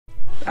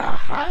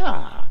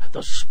Aha!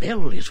 The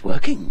spell is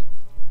working.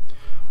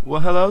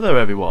 Well, hello there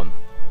everyone.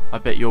 I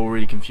bet you're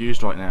really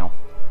confused right now.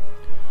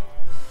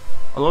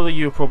 A lot of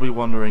you are probably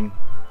wondering,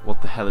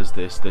 what the hell is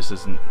this? This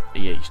isn't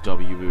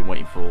EHW, we've been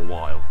waiting for a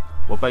while.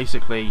 Well,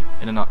 basically,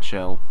 in a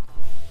nutshell,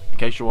 in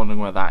case you're wondering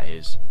where that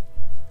is,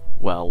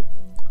 well,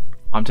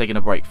 I'm taking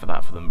a break for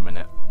that for the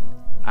minute,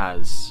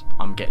 as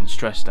I'm getting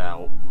stressed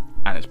out,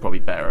 and it's probably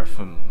better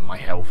for my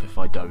health if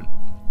I don't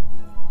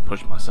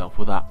push myself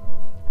with that.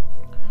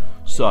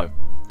 So,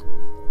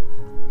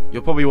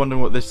 you're probably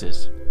wondering what this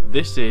is.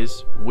 This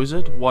is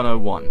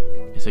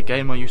WIZARD101. It's a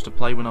game I used to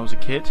play when I was a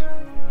kid.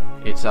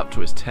 It's up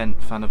to its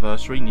 10th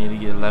anniversary, nearly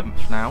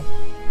 11th now.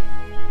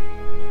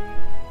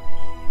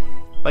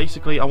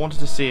 Basically, I wanted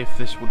to see if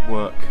this would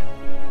work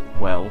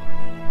well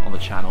on the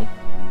channel,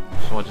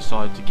 so I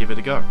decided to give it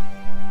a go.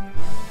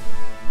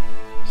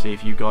 See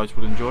if you guys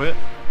would enjoy it.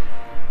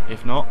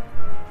 If not,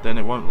 then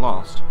it won't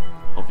last,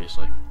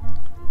 obviously.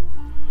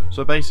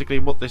 So basically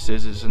what this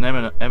is an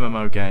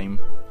MMO game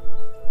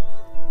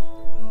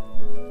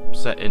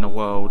set in a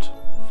world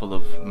full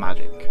of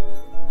magic.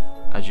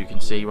 As you can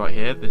see right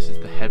here, this is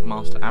the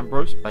Headmaster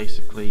Ambrose,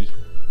 basically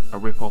a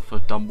rip-off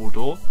of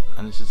Dumbledore,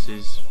 and this is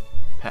his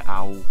pet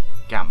owl,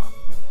 Gamma.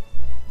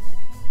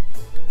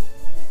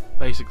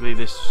 Basically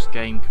this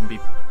game can be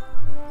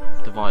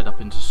divided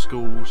up into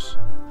schools,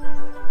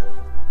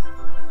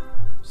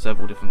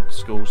 several different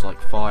schools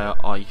like Fire,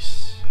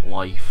 Ice,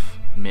 Life,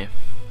 Myth,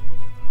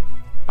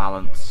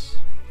 Balance,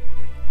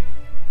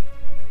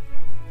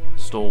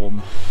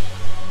 Storm,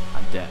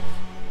 and Death.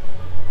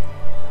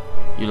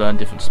 You learn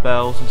different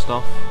spells and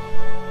stuff.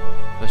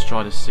 Let's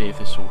try to see if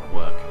this will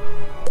work.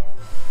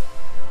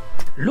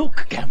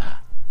 Look, Gamma.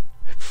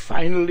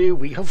 Finally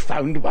we have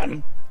found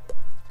one.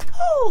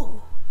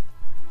 Oh!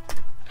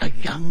 A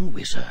young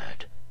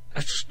wizard.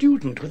 A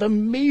student with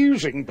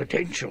amazing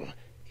potential.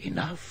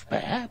 Enough,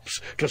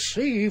 perhaps, to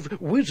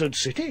save Wizard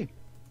City.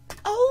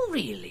 Oh,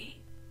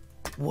 really?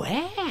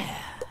 Where?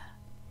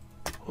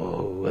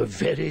 Oh, a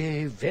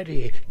very,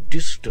 very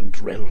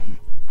distant realm.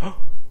 Oh,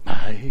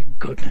 my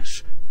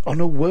goodness. On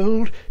a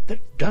world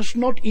that does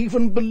not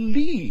even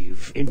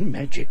believe in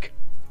magic.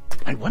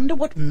 I wonder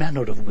what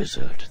manner of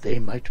wizard they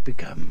might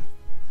become.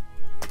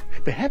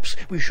 Perhaps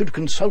we should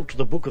consult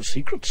the Book of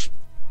Secrets.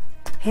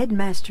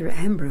 Headmaster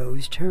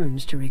Ambrose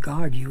turns to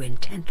regard you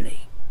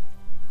intently.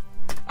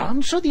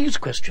 Answer these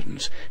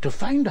questions to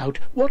find out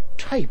what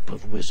type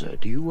of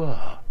wizard you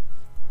are.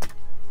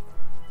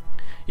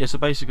 Yeah, so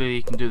basically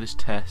you can do this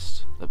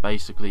test that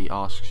basically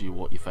asks you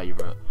what your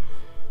favourite,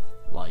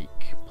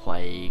 like,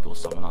 plague or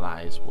something like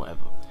that is,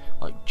 whatever,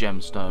 like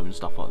gemstones,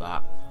 stuff like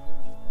that,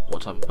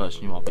 what type of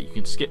person you are, but you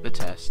can skip the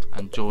test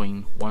and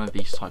join one of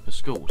these type of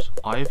schools.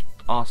 I've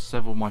asked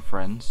several of my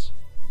friends,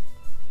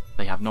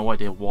 they have no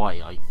idea why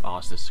I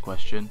asked this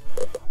question,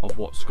 of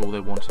what school they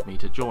wanted me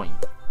to join.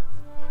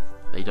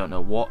 They don't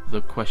know what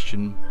the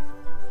question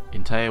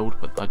entailed,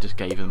 but I just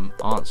gave them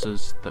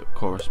answers that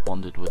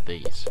corresponded with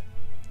these.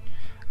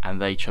 And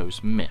they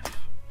chose Myth.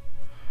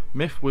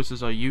 Myth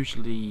wizards are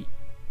usually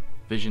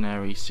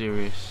visionary,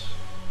 serious,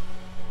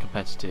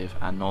 competitive,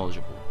 and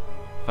knowledgeable.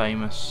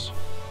 Famous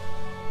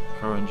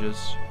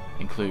Couragers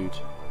include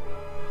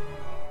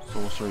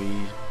Sorcery,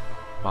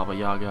 Baba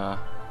Yaga.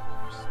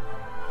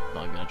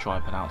 Not even going to try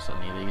and pronounce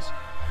any of these.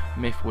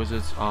 Myth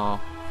wizards are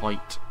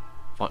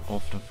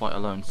often fight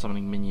alone,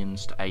 summoning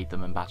minions to aid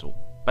them in battle.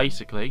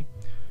 Basically,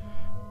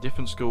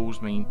 different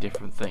schools mean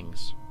different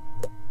things.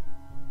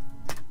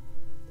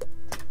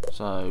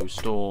 So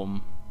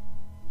Storm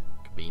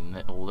could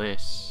mean all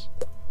this.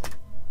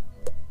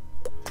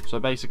 So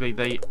basically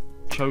they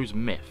chose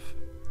Myth.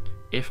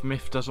 If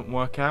Myth doesn't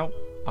work out,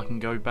 I can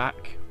go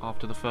back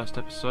after the first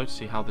episode,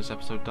 see how this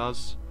episode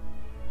does,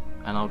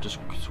 and I'll just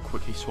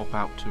quickly swap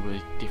out to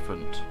a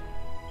different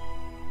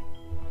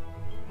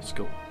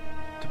school,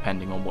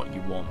 depending on what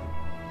you want.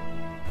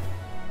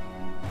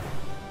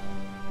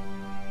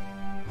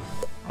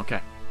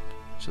 Okay,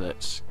 so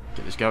let's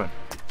get this going.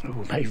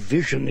 Oh, my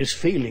vision is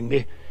failing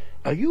me.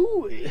 Are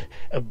you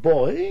a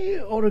boy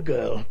or a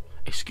girl?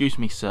 Excuse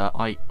me, sir.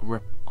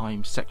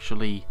 I'm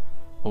sexually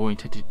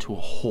orientated to a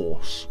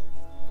horse,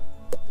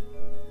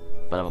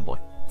 but I'm a boy.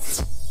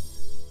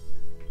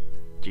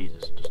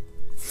 Jesus.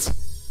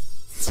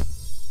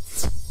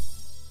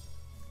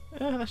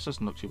 Yeah, this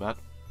doesn't look too bad.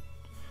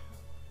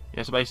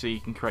 Yeah, so basically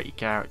you can create your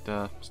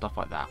character, stuff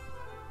like that.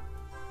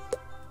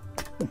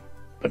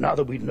 But now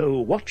that we know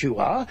what you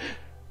are,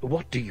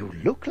 what do you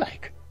look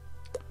like?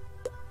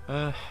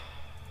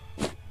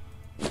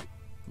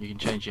 You can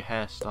change your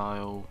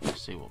hairstyle.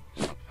 Let's see what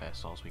type of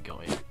hairstyles we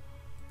got here.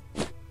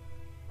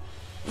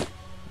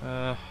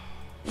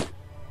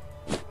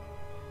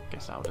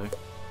 Guess that'll do.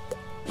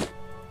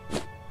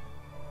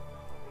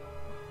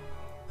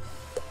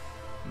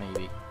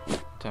 Maybe.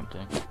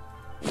 Tempting.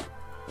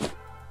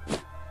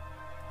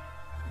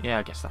 Yeah,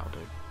 I guess that'll do.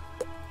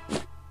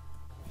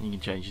 You can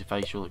change your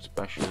facial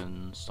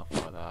expression, stuff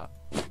like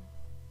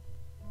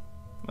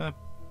that.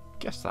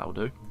 Guess that'll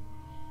do.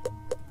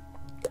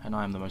 and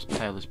I am the most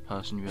palest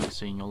person you've ever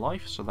seen in your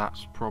life, so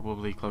that's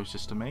probably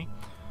closest to me.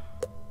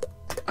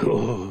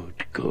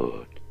 Good,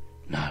 good.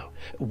 Now,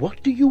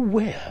 what do you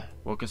wear?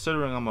 Well,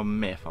 considering I'm a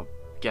myth, I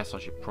guess I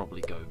should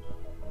probably go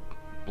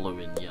blue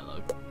and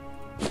yellow.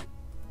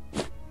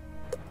 Oh,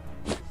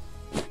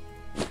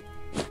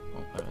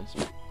 there it is.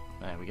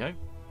 There we go.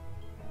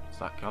 It's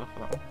that colour for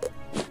that one.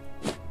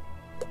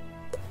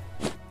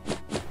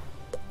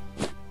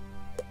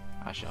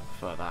 Actually, I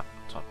prefer that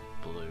type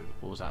of blue.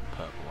 Or was that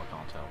purple? I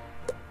can't tell.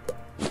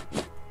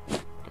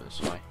 Go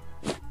this way.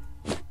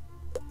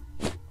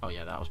 Oh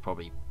yeah, that was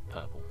probably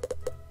purple.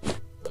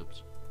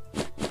 Oops.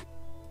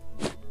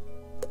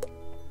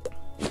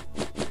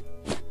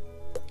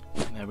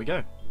 And there we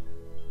go.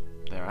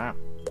 There I am.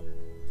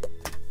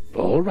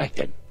 All right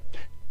then.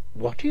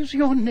 What is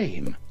your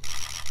name?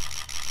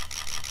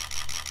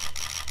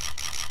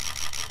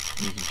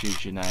 You can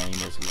choose your name.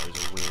 There's loads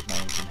of weird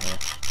names in here.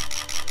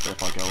 But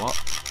if I go up,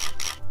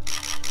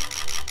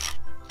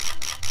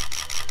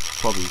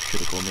 probably should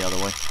have gone the other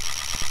way,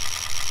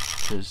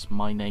 because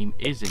my name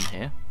is in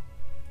here.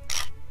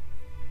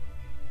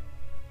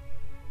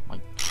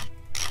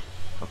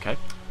 Okay.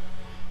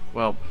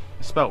 Well,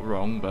 it's spelt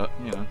wrong, but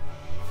you know.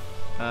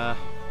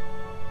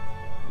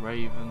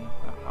 Raven.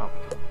 Oh,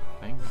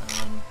 thing.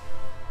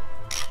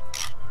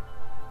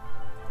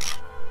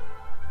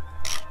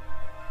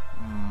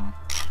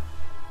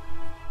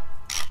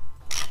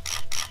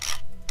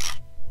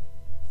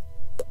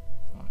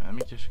 Okay, let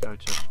me just go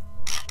to.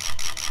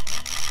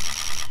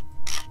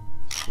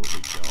 What we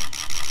got.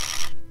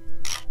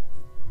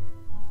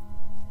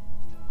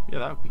 Yeah,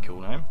 that would be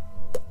cool name.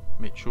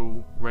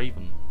 Mitchell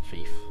Raven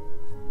Thief.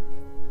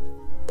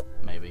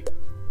 Maybe.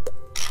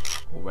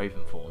 Or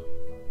Raventhorn.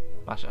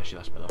 That's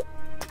better.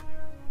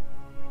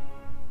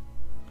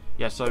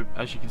 Yeah, so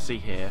as you can see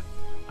here,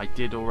 I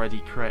did already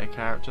create a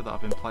character that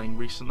I've been playing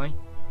recently.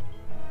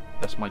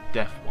 That's my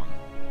deaf one.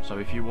 So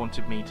if you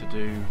wanted me to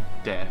do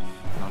deaf,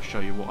 and I'll show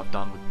you what I've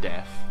done with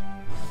deaf,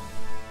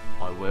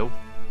 I will.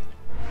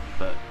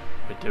 But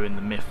we're doing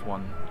the myth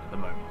one at the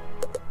moment.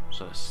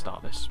 So let's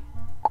start this.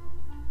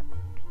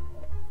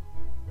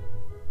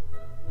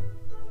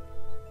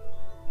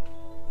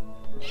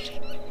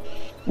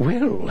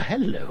 Well,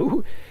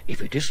 hello.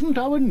 If it isn't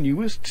our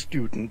newest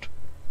student.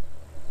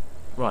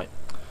 Right.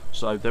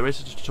 So there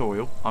is a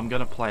tutorial. I'm going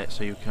to play it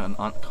so you can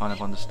kind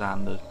of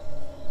understand the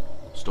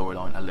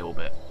storyline a little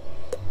bit.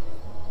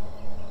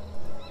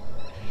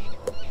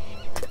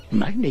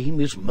 My name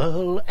is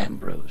Merle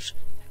Ambrose.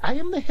 I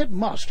am the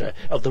headmaster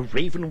of the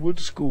Ravenwood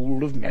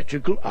School of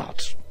Magical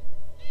Arts.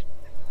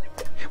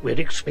 We're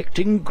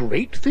expecting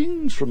great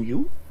things from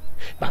you,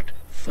 but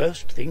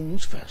first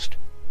things first.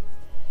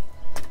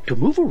 To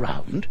move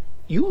around,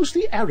 use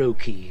the arrow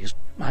keys.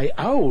 My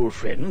owl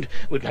friend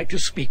would like to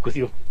speak with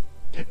you.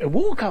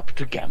 Walk up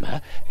to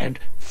Gamma and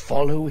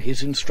follow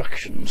his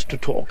instructions to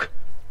talk.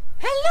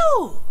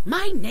 Hello!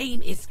 My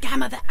name is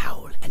Gamma the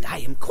Owl, and I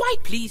am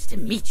quite pleased to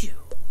meet you.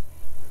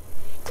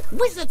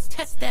 Wizards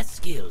test their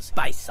skills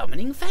by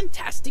summoning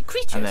fantastic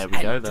creatures And there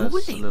we go, there's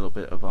a dueling. little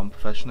bit of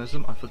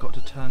unprofessionalism. I forgot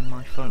to turn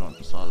my phone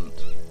on silent.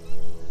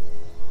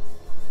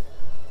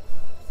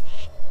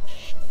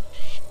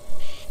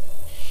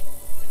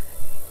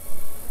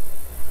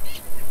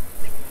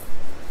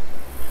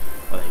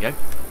 Well, there you go.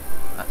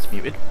 That's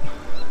muted.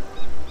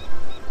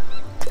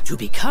 To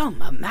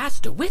become a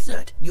master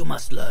wizard, you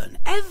must learn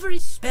every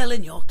spell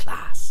in your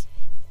class.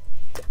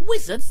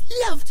 Wizards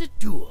love to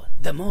duel.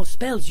 The more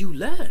spells you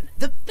learn,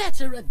 the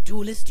better a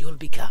duelist you'll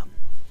become.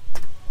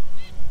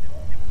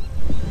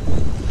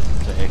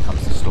 So here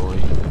comes the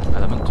story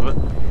element to it.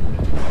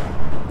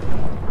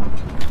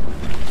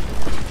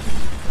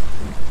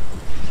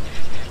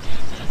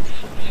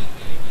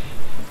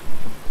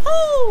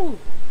 Oh!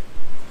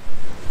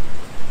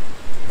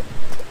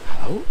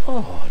 How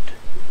odd.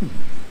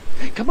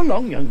 Come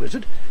along, young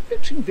wizard.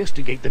 Let's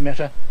investigate the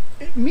matter.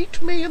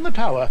 Meet me in the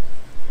tower.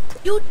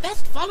 You'd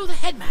best follow the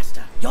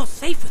headmaster. You're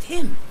safe with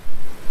him.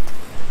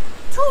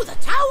 To the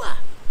tower!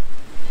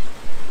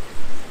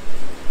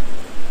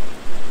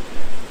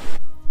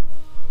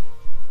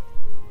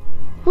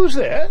 Who's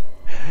there?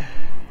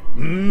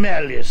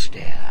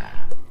 Malistaire.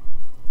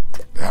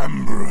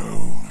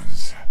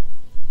 Ambrose.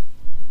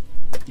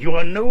 You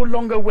are no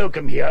longer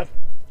welcome here.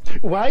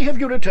 Why have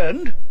you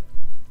returned?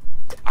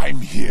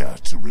 I'm here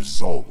to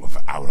resolve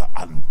our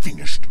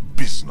unfinished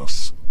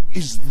business.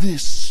 Is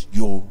this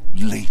your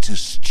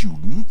latest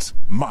student?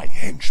 My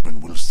henchman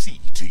will see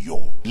to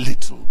your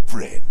little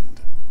friend.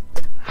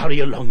 Hurry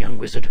along, young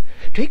wizard.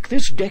 Take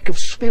this deck of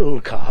spell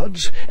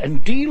cards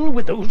and deal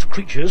with those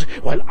creatures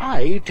while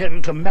I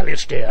tend to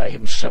Malistaire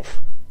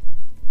himself.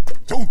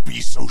 Don't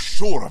be so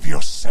sure of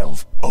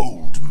yourself,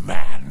 old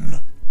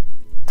man.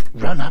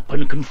 Run up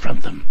and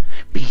confront them.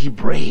 Be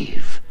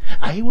brave.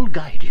 I will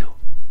guide you.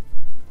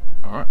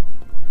 Alright.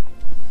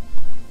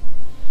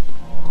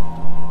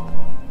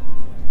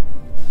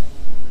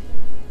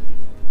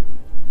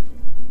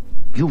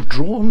 You've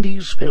drawn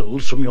these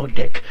spells from your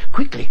deck.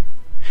 Quickly.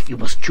 You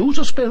must choose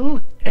a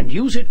spell and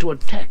use it to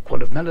attack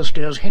one of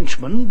Malastair's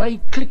henchmen by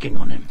clicking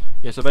on him.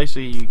 Yeah, so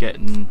basically you get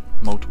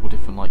multiple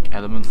different like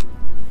elements,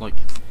 like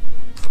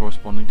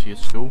corresponding to your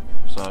skill.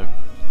 So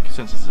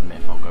since this is a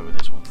myth, I'll go with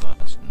this one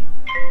first. And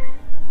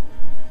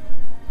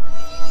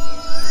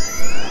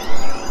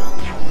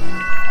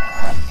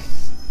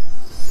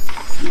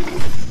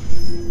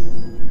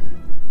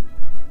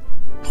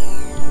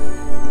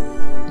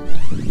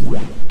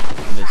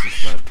this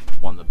is the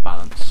one that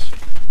balance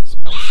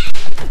spells.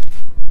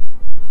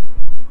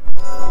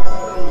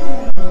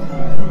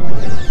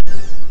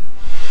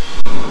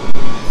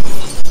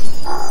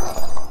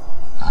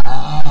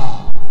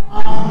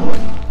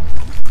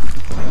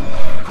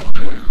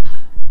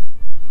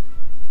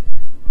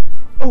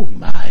 Oh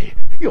my,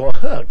 you're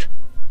hurt.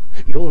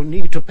 You'll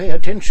need to pay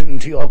attention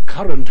to your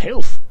current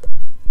health.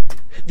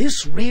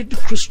 This red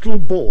crystal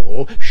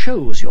ball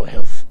shows your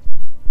health.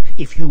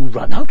 If you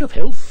run out of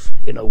health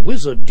in a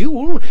wizard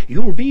duel,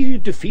 you'll be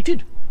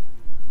defeated.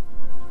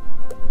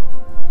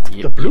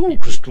 The blue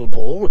crystal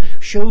ball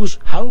shows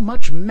how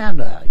much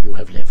mana you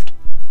have left.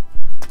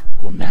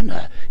 Well,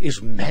 mana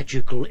is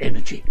magical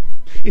energy.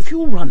 If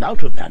you run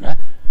out of mana,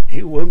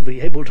 you won't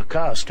be able to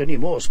cast any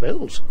more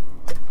spells.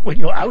 When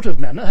you're out of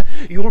mana,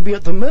 you'll be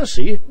at the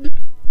mercy...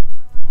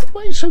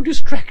 Why so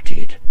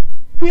distracted?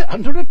 We're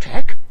under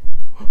attack.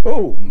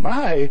 Oh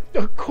my,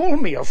 call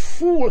me a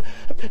fool.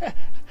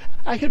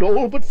 I had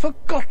all but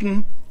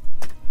forgotten.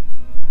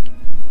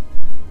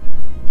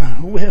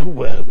 Where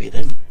were we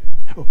then?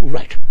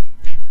 Right.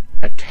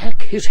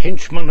 Attack his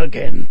henchman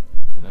again.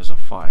 And there's a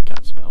fire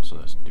cat spell, so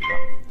let's do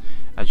that.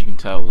 As you can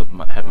tell, the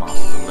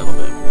headmaster's a little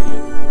bit of an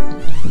idiot.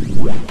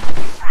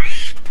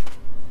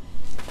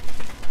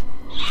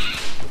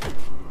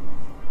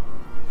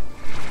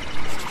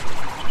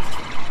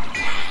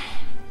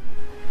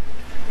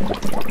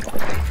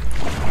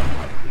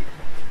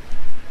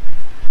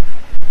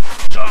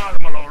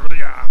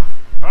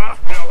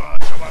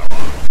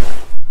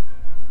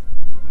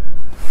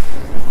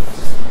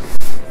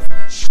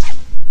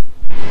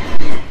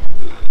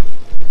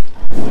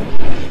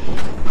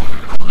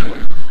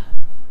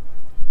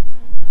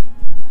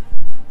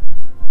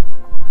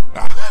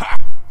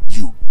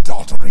 You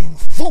doddering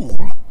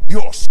fool!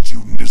 Your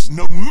student is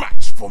no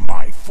match for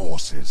my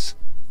forces.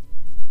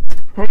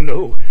 Oh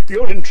no,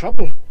 you're in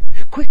trouble.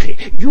 Quickly,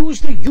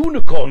 use the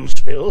unicorn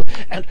spell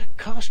and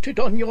cast it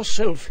on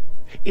yourself.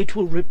 It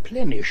will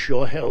replenish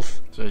your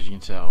health. So as you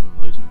can tell,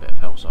 I'm losing a bit of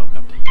health, so I'll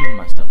have to heal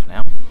myself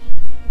now.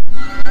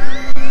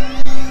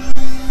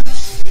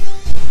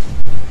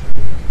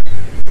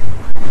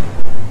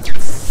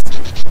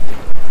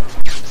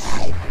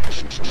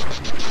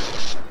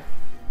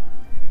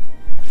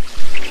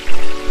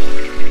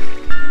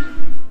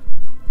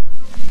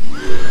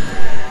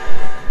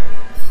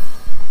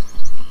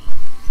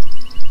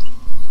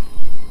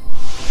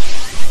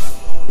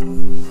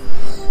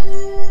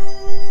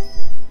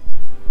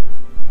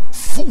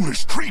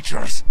 Foolish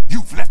creatures!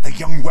 You've let the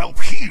young whelp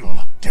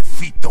heal!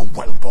 Defeat the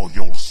whelp or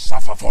you'll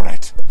suffer for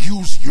it!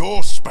 Use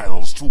your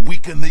spells to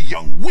weaken the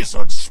young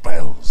wizard's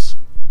spells!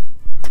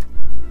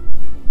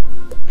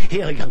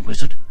 Here, young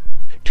wizard,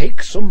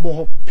 take some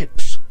more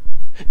pips.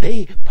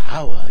 They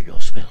power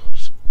your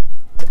spells.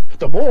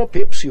 The more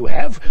pips you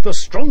have, the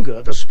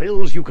stronger the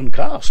spells you can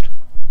cast.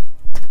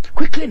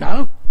 Quickly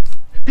now,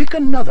 pick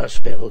another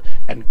spell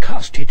and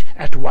cast it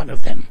at one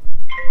of them.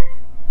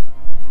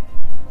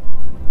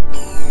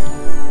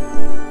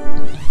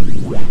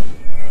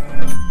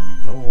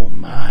 Oh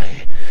my,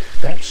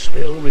 that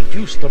spell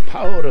reduced the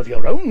power of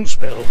your own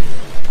spell.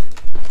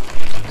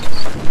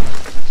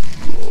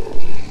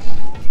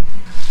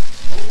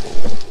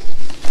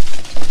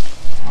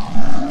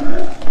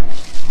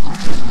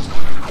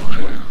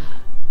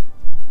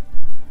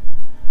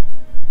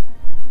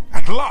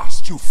 At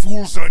last you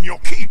fools earn your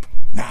keep!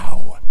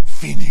 Now,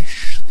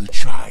 finish the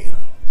child.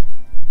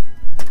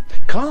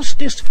 Cast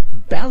this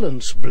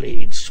Balance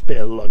Blade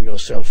spell on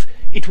yourself.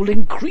 It will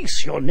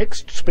increase your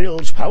next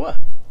spell's power.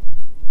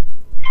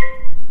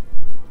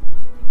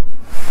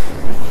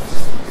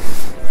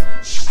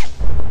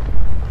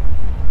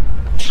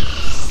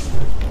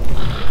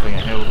 Thing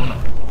I healed,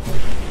 wasn't it?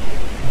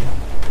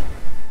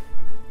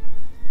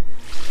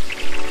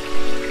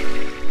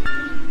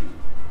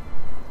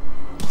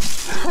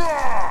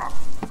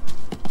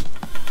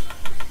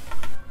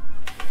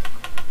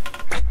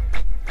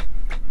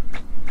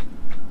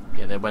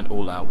 Yeah, they went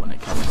all out when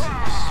it comes to this.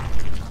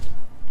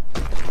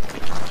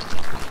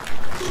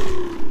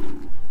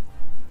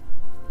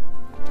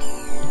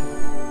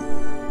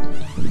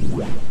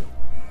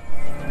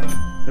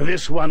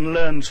 This one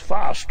learns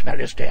fast,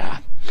 Malastair.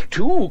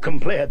 Two can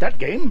play at that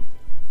game.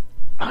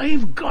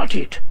 I've got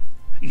it.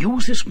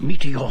 Use this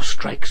Meteor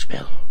Strike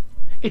spell.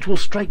 It will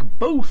strike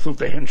both of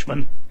the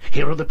henchmen.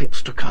 Here are the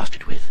pips to cast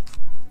it with.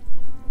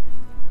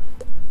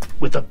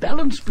 With the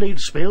Balance Blade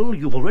spell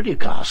you've already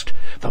cast,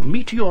 the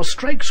Meteor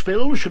Strike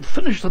spell should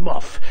finish them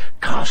off.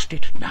 Cast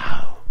it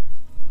now.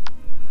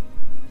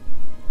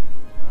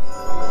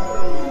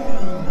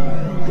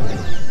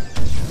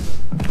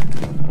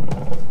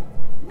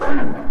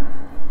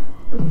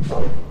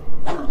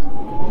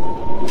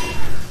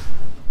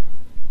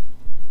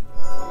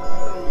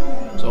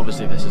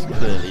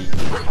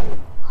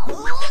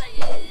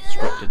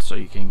 so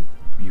you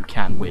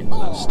can win,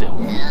 but still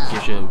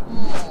gives you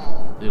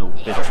a little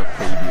bit of a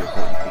preview of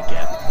what you could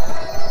get.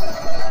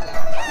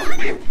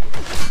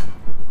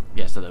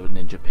 Yes, so there were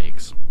ninja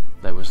pigs.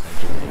 There was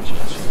ninja pigs,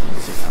 yes, you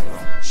didn't see that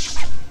wrong.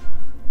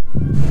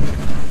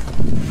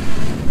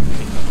 I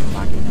think I'm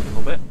lagging a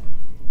little bit.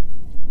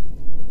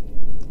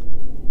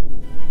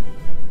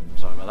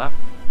 Sorry about that.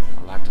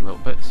 I lagged a little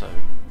bit, so...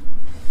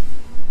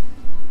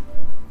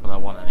 but I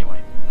won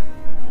anyway.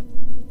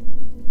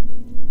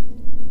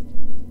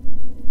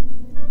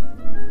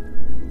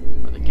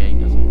 But the game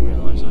doesn't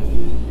realise it.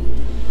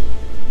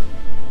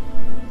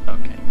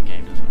 Okay, the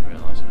game doesn't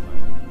realise it at the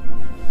moment.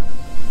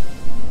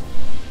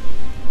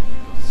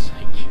 God's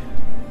sake.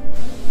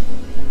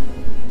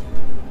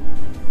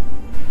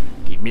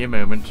 Give me a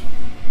moment.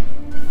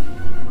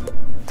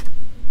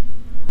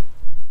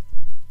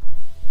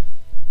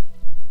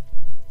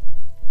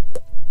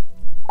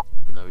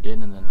 Load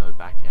in and then load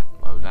back, yeah.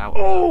 Load out.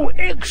 Oh,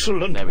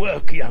 excellent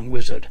work, young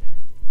wizard.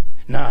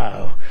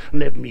 Now,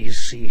 let me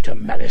see to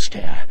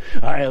Malastair.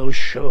 I'll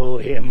show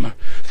him.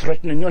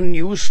 Threatening a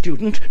new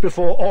student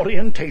before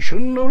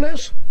orientation, no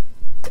less?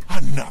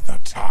 Another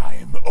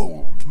time,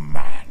 old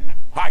man.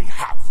 I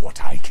have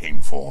what I came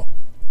for.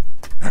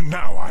 And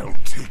now I'll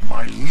take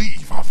my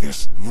leave of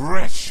this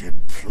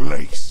wretched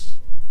place.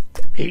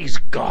 He's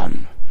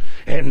gone,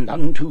 and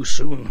none too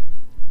soon.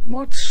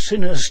 What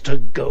sinister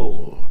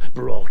goal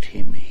brought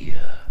him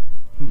here?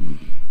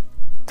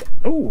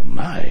 Oh,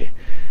 my.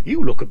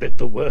 You look a bit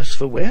the worse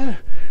for wear.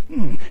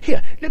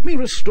 Here, let me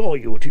restore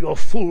you to your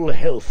full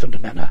health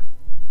and manner.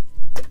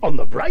 On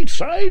the bright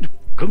side,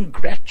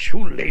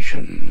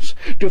 congratulations.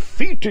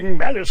 Defeating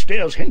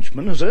Malastair's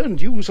henchman has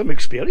earned you some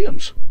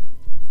experience.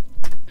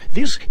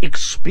 This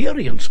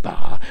experience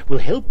bar will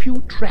help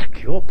you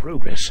track your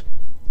progress.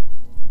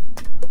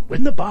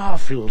 When the bar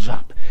fills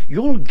up,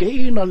 you'll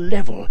gain a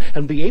level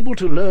and be able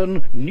to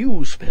learn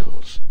new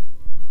spells.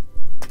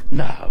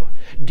 Now,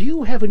 do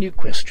you have any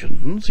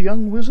questions,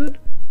 young wizard?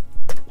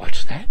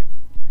 What's that?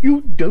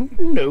 You don't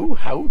know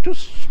how to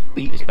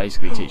speak? It's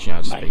basically teaching you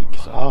how to speak.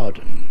 So.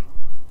 Pardon.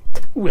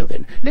 Well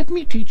then, let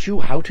me teach you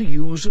how to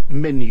use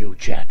menu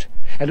chat,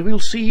 and we'll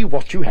see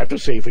what you have to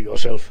say for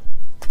yourself.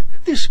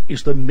 This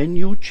is the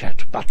menu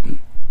chat button.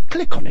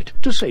 Click on it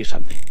to say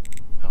something.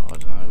 Oh, I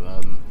don't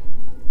know,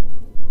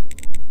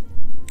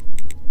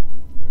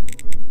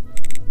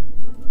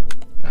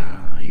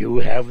 You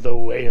have the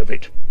way of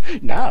it.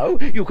 Now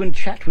you can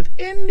chat with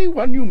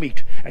anyone you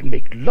meet and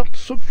make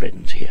lots of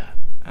friends here.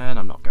 And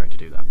I'm not going to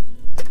do that.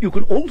 You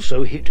can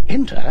also hit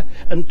enter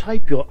and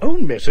type your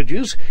own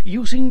messages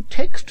using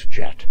text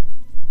chat.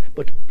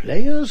 But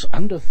players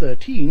under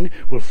 13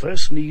 will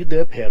first need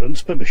their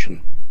parents'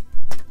 permission.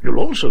 You'll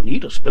also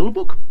need a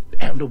spellbook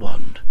and a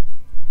wand.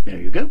 There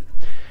you go.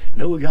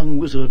 No young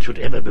wizard should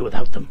ever be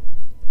without them.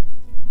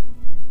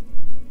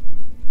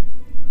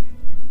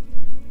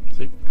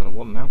 See, got a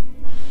wand now.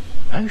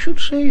 I should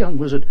say, young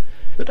wizard,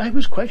 that I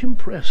was quite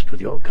impressed with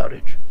your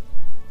courage.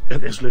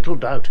 There's little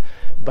doubt,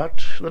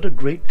 but that a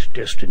great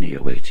destiny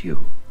awaits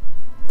you.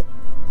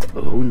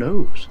 Who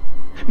knows?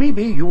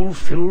 Maybe you'll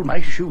fill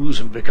my shoes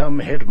and become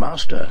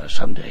headmaster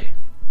someday.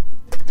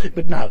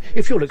 But now,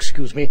 if you'll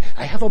excuse me,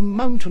 I have a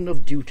mountain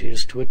of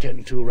duties to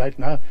attend to right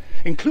now,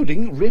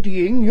 including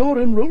readying your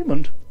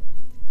enrollment.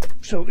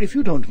 So if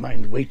you don't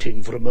mind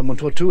waiting for a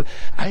moment or two,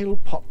 I'll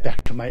pop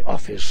back to my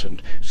office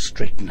and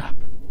straighten up.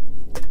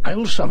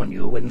 I'll summon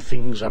you when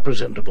things are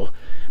presentable.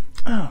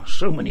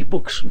 So many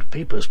books and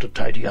papers to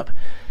tidy up.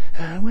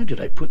 Where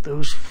did I put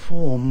those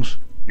forms?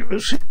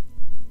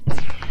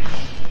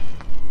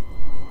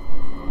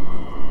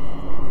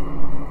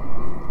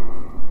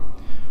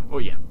 Oh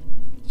yeah.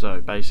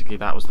 So basically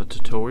that was the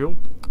tutorial.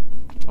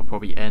 I'll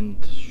probably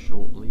end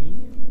shortly.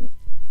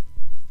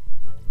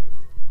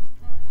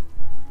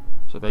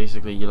 So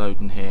basically you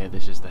load in here,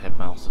 this is the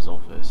headmaster's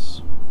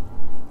office.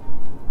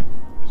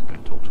 Just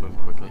going to talk to him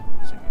quickly.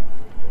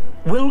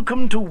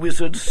 Welcome to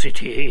Wizard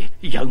City,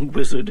 young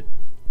wizard.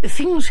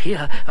 Things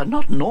here are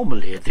not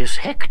normally this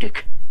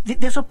hectic.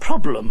 There's a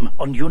problem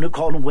on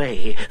Unicorn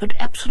Way that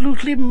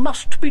absolutely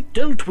must be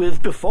dealt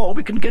with before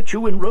we can get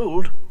you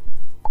enrolled.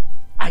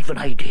 I've an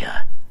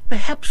idea.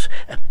 Perhaps,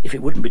 if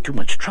it wouldn't be too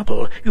much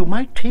trouble, you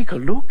might take a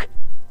look.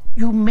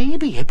 You may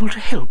be able to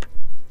help.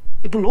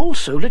 It will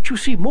also let you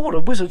see more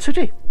of Wizard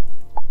City.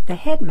 The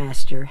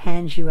headmaster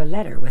hands you a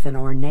letter with an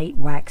ornate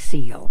wax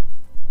seal.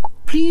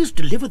 Please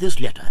deliver this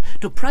letter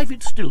to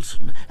Private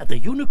Stilson at the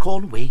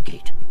Unicorn Way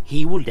gate.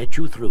 He will let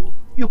you through.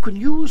 You can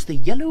use the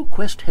yellow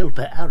quest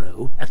helper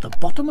arrow at the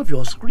bottom of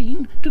your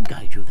screen to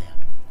guide you there.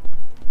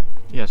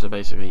 Yeah, so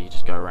basically you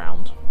just go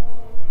around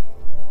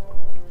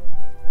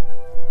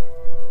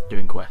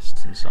doing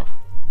quests and stuff.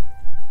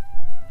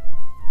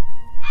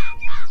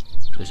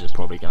 This is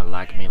probably going to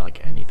lag me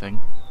like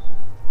anything.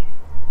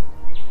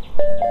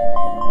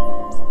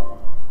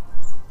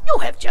 You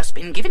have just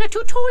been given a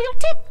tutorial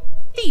tip.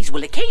 These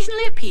will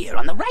occasionally appear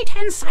on the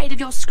right-hand side of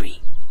your screen.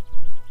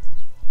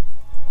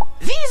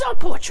 These are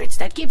portraits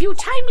that give you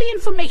timely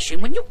information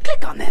when you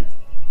click on them.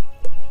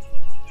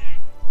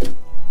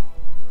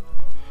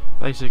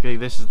 Basically,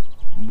 this is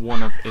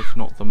one of, if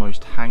not the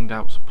most hanged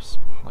out,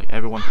 like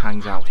everyone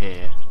hangs out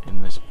here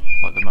in this,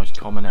 like the most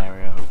common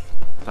area.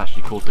 It's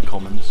actually called the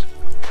Commons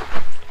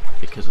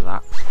because of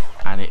that,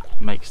 and it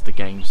makes the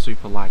game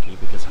super laggy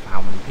because of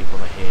how many people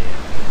are here.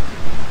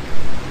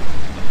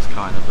 And it's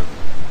kind of a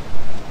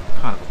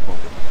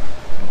problem,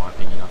 in my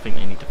opinion. I think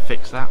they need to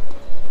fix that.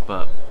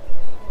 But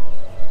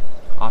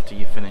after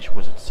you finish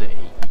Wizard City,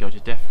 you go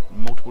to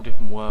multiple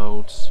different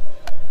worlds.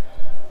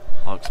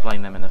 I'll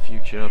explain them in the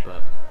future,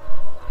 but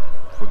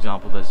for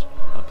example, there's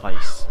a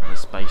place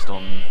that's based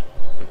on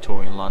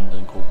Victorian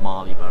London called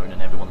Marleybone,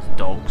 and everyone's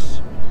dogs.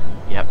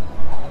 Yep.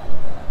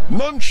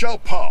 None shall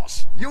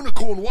pass.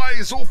 Unicorn Way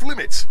is off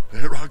limits.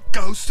 There are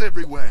ghosts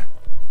everywhere.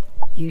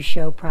 You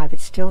show Private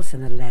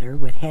Stilson a letter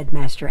with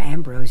Headmaster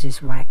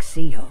Ambrose's wax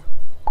seal.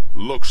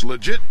 Looks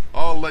legit.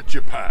 I'll let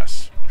you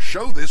pass.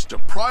 Show this to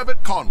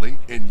Private Conley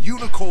in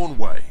Unicorn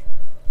Way.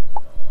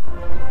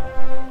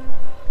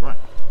 Right.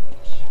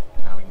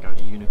 Now we can go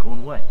to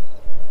Unicorn Way.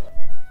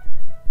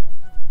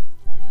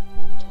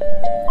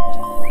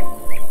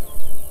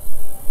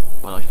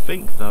 But I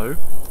think, though,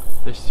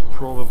 this is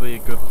probably a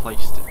good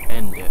place to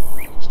end it.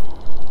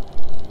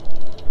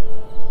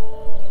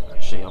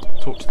 Actually, I'll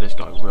talk to this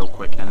guy real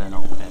quick and then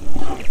I'll end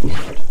the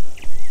episode.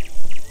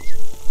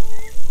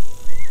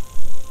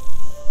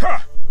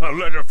 Ha! A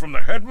letter from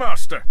the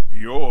headmaster.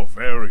 You're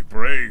very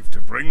brave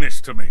to bring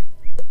this to me.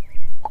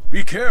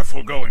 Be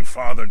careful going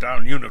farther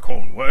down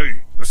Unicorn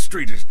Way. The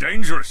street is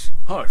dangerous.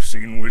 I've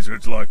seen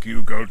wizards like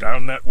you go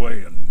down that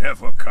way and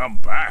never come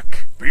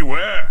back.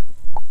 Beware.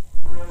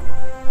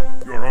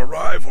 Your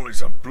arrival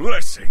is a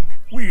blessing.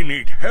 We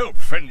need help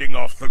fending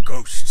off the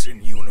ghosts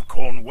in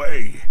Unicorn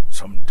Way.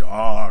 Some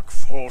dark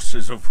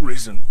forces have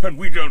risen, and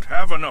we don't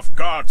have enough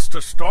guards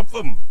to stop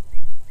them.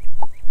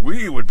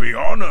 We would be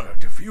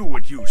honored if you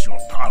would use your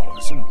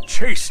powers and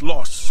chase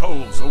lost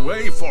souls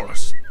away for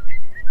us.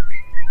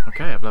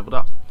 Okay, I've leveled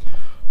up.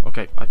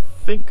 Okay, I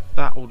think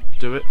that will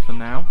do it for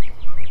now.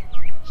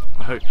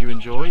 I hope you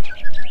enjoyed.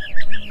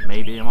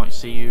 Maybe I might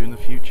see you in the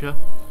future.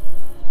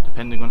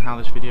 Depending on how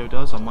this video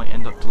does, I might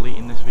end up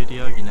deleting this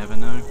video, you never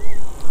know.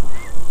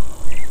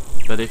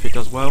 But if it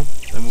does well,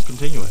 then we'll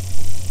continue it.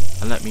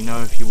 And let me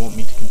know if you want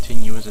me to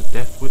continue as a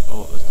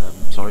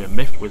a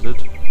myth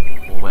wizard,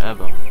 or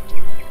whatever.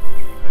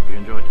 Hope you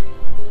enjoyed.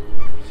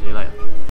 See you later.